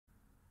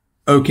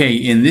Okay,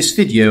 in this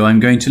video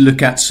I'm going to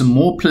look at some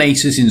more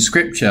places in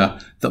scripture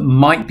that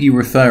might be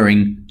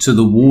referring to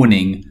the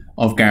warning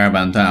of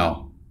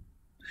Garabandal.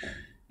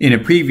 In a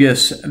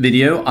previous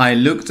video I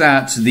looked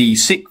at the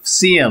sixth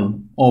seal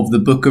of the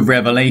book of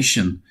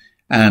Revelation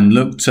and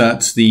looked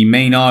at the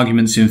main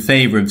arguments in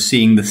favor of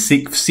seeing the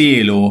sixth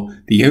seal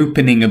or the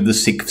opening of the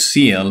sixth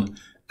seal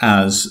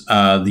as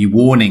the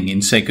warning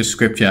in sacred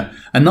scripture.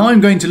 And now I'm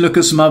going to look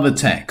at some other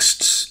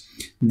texts.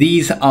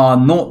 These are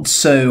not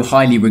so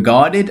highly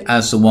regarded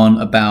as the one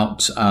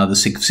about the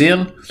sixth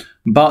seal,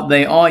 but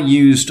they are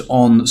used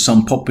on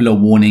some popular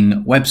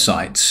warning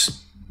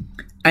websites.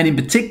 And in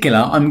particular,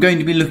 I'm going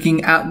to be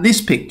looking at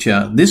this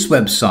picture, this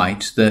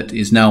website that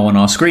is now on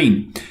our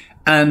screen.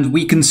 And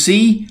we can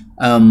see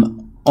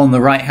on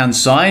the right-hand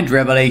side,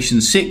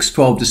 Revelation 6,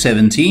 12 to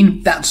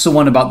 17. That's the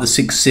one about the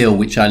sixth seal,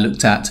 which I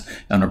looked at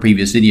on a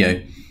previous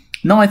video.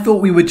 Now, I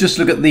thought we would just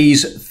look at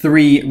these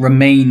three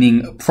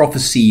remaining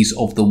prophecies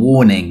of the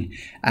warning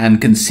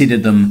and consider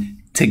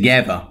them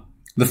together.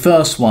 The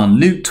first one,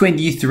 Luke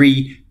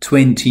 23,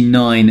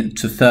 29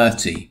 to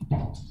 30.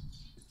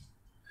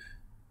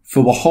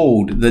 For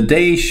behold, the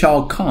days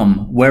shall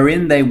come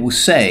wherein they will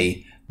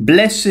say,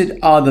 Blessed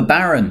are the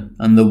barren,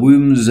 and the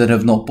wombs that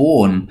have not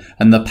borne,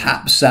 and the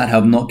paps that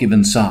have not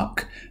given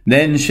suck.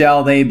 Then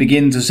shall they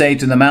begin to say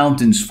to the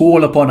mountains,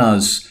 Fall upon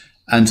us,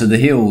 and to the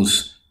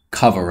hills,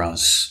 Cover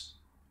us.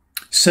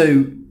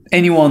 So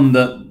anyone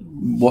that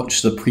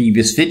watched the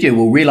previous video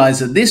will realize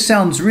that this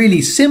sounds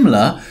really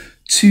similar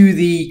to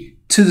the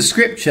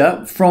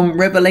scripture from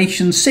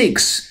Revelation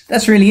 6.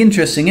 That's really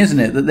interesting, isn't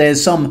it? That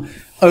there's some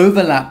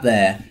overlap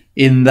there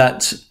in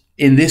that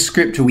in this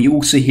scripture we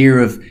also hear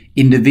of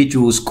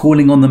individuals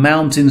calling on the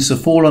mountains to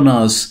fall on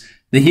us,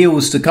 the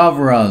hills to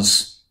cover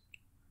us.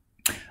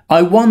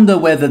 I wonder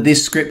whether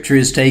this scripture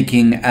is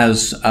taking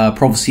as a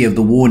prophecy of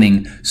the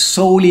warning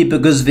solely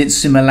because of its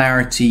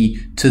similarity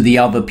to the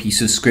other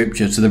piece of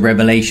scripture, to the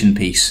Revelation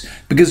piece.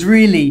 Because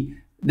really,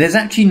 there's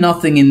actually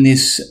nothing in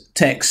this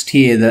text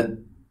here that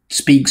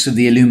speaks of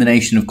the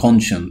illumination of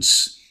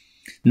conscience.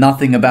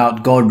 Nothing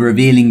about God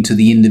revealing to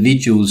the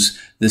individuals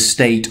the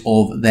state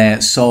of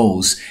their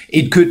souls.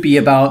 It could be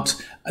about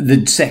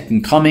the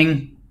second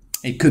coming.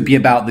 It could be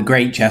about the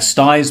great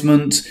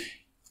chastisement.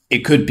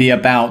 It could be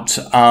about,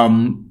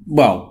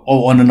 well,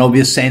 on an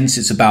obvious sense,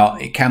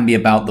 it can be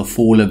about the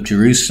fall of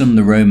Jerusalem,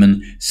 the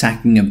Roman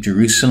sacking of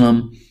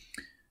Jerusalem.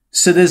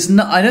 So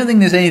I don't think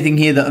there's anything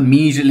here that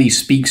immediately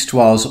speaks to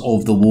us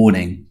of the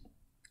warning.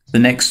 The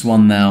next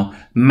one now,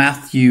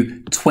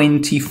 Matthew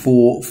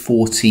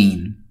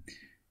 24:14.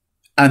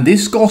 And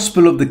this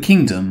gospel of the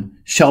kingdom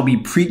shall be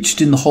preached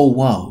in the whole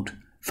world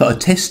for a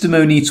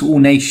testimony to all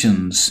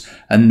nations,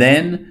 and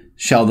then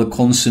shall the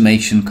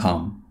consummation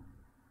come.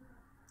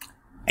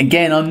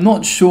 Again, I'm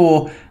not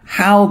sure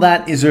how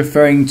that is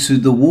referring to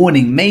the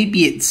warning.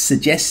 Maybe it's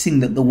suggesting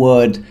that the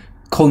word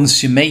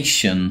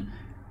consummation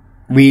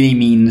really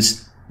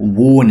means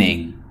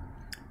warning.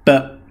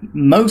 But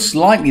most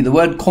likely the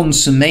word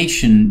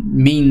consummation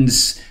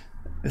means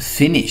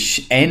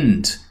finish,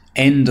 end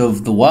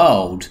of the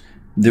world,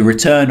 the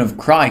return of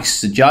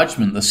Christ, the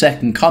judgment, the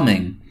second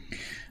coming.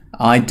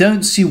 I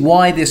don't see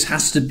why this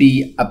has to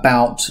be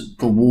about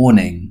the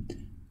warning.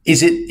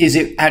 Is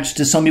it actually,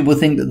 do some people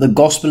think that the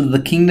gospel of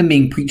the kingdom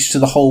being preached to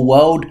the whole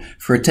world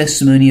for a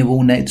testimony of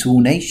to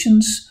all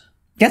nations?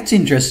 That's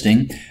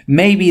interesting.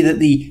 Maybe that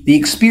the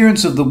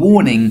experience of the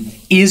warning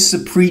is the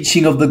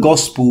preaching of the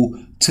gospel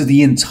to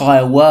the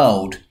entire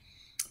world.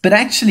 But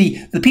actually,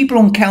 the people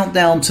on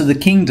Countdown to the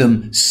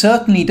Kingdom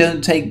certainly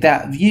don't take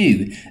that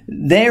view.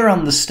 Their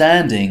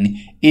understanding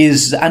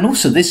is, and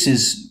also this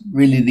is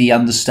really the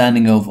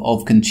understanding of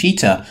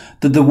Conchita,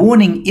 that the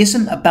warning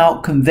isn't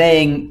about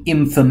conveying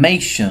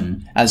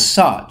information as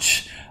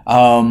such.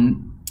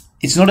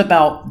 It's not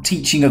about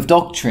teaching of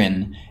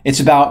doctrine.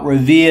 It's about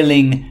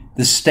revealing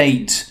the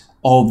state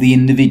of the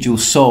individual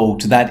soul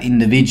to that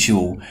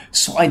individual.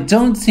 So I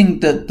don't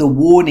think that the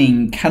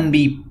warning can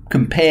be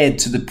compared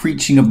to the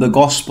preaching of the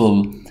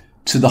gospel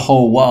to the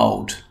whole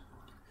world,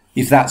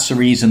 if that's the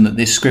reason that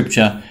this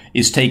scripture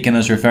is taken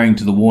as referring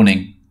to the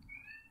warning.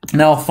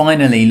 Now,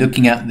 finally,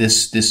 looking at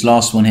this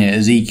last one here,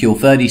 Ezekiel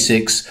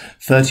 36,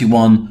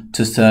 31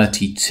 to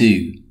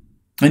 32.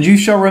 And you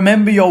shall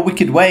remember your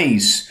wicked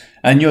ways,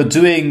 and your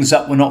doings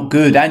that were not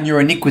good, and your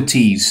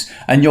iniquities,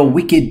 and your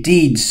wicked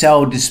deeds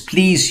shall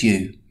displease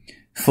you.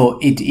 For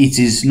it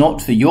is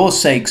not for your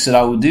sakes that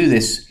I will do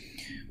this.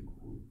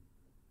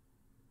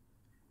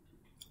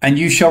 And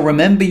you shall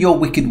remember your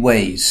wicked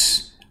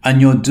ways, and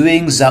your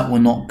doings that were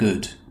not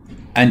good,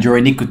 and your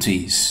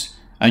iniquities,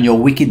 and your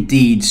wicked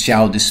deeds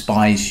shall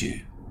despise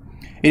you.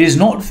 It is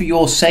not for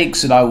your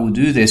sakes that I will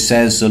do this,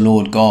 says the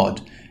Lord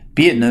God.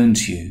 Be it known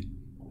to you,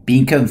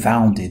 being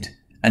confounded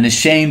and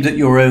ashamed at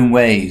your own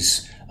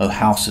ways, O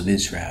house of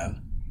Israel.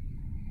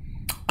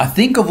 I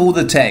think of all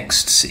the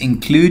texts,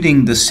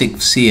 including the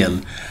sixth seal,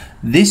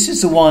 this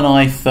is the one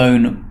I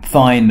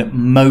find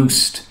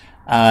most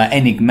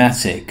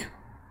enigmatic.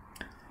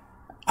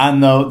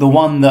 and the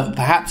one that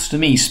perhaps to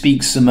me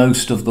speaks the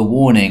most of the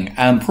warning.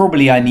 And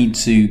probably I need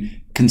to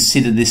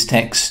consider this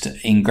text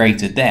in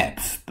greater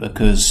depth,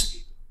 because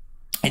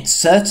it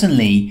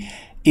certainly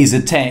is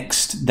a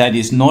text that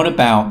is not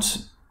about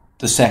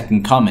the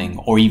second coming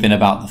or even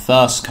about the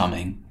first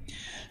coming.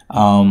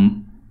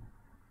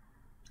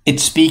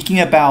 It's speaking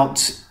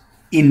about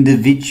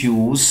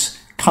individuals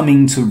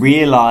coming to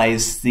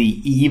realize the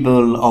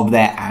evil of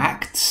their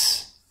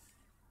acts,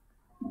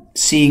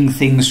 seeing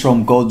things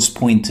from God's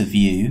point of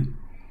view,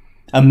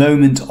 a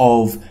moment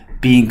of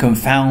being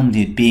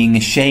confounded, being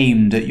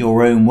ashamed at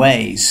your own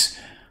ways.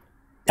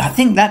 I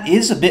think that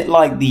is a bit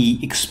like the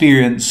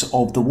experience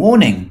of the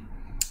warning.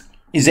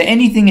 Is there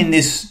anything in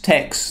this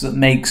text that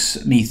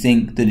makes me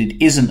think that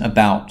it isn't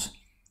about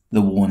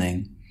the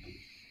warning?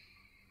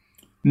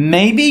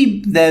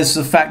 Maybe there's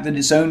the fact that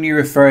it's only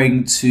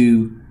referring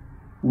to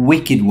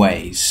wicked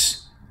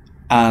ways,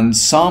 and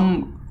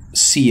some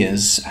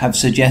seers have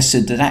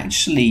suggested that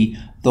actually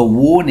the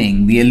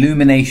warning, the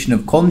illumination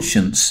of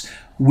conscience,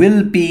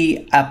 will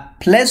be a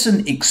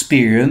pleasant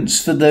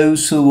experience for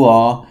those who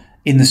are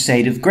in the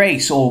state of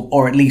grace,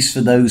 or at least for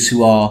those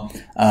who are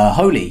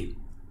holy.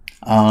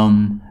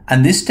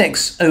 And this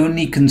text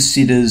only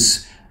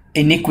considers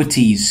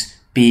iniquities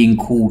being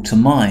called to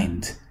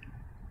mind.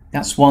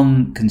 That's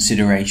one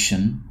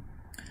consideration.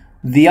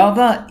 The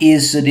other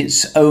is that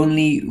it's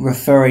only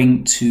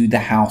referring to the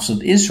house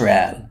of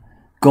Israel.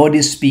 God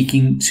is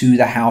speaking to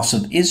the house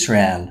of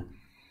Israel,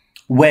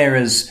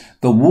 whereas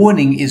the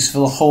warning is for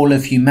the whole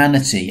of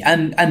humanity.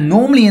 And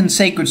normally in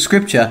sacred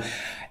scripture,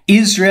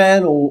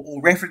 Israel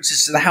or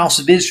references to the house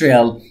of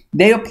Israel,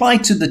 they apply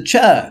to the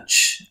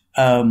church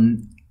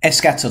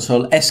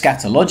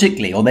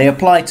eschatologically, or they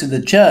apply to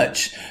the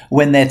church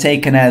when they're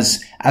taken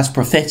as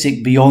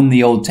prophetic beyond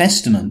the Old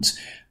Testament.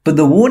 But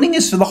the warning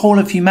is for the whole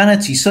of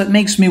humanity. So it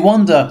makes me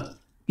wonder,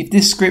 if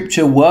this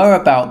scripture were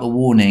about the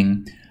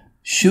warning,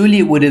 surely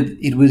it would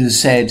have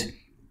said,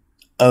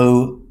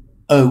 oh,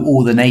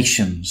 all the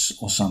nations,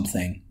 or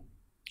something,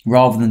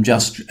 rather than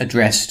just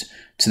addressed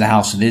to the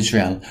house of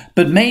Israel.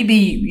 But maybe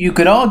you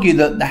could argue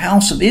that the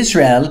house of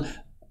Israel,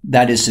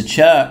 that is the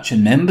church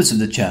and members of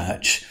the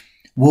church,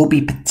 will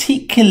be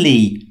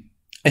particularly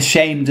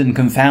ashamed and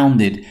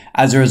confounded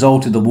as a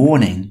result of the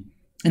warning,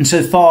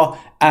 insofar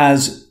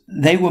as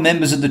they were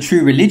members of the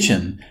true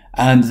religion,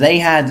 and they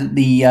had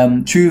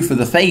the truth of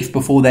the faith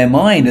before their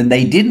mind, and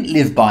they didn't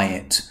live by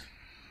it.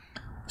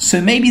 So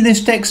maybe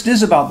this text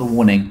is about the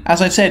warning.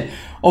 As I said,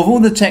 of all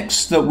the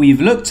texts that we've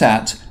looked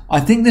at, I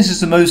think this is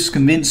the most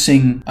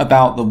convincing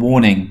about the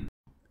warning.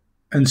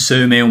 And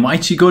so may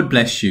Almighty God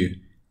bless you,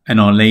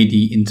 and Our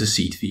Lady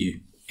intercede for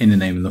you. In the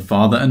name of the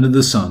Father, and of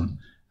the Son,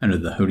 and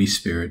of the Holy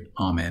Spirit.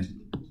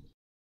 Amen.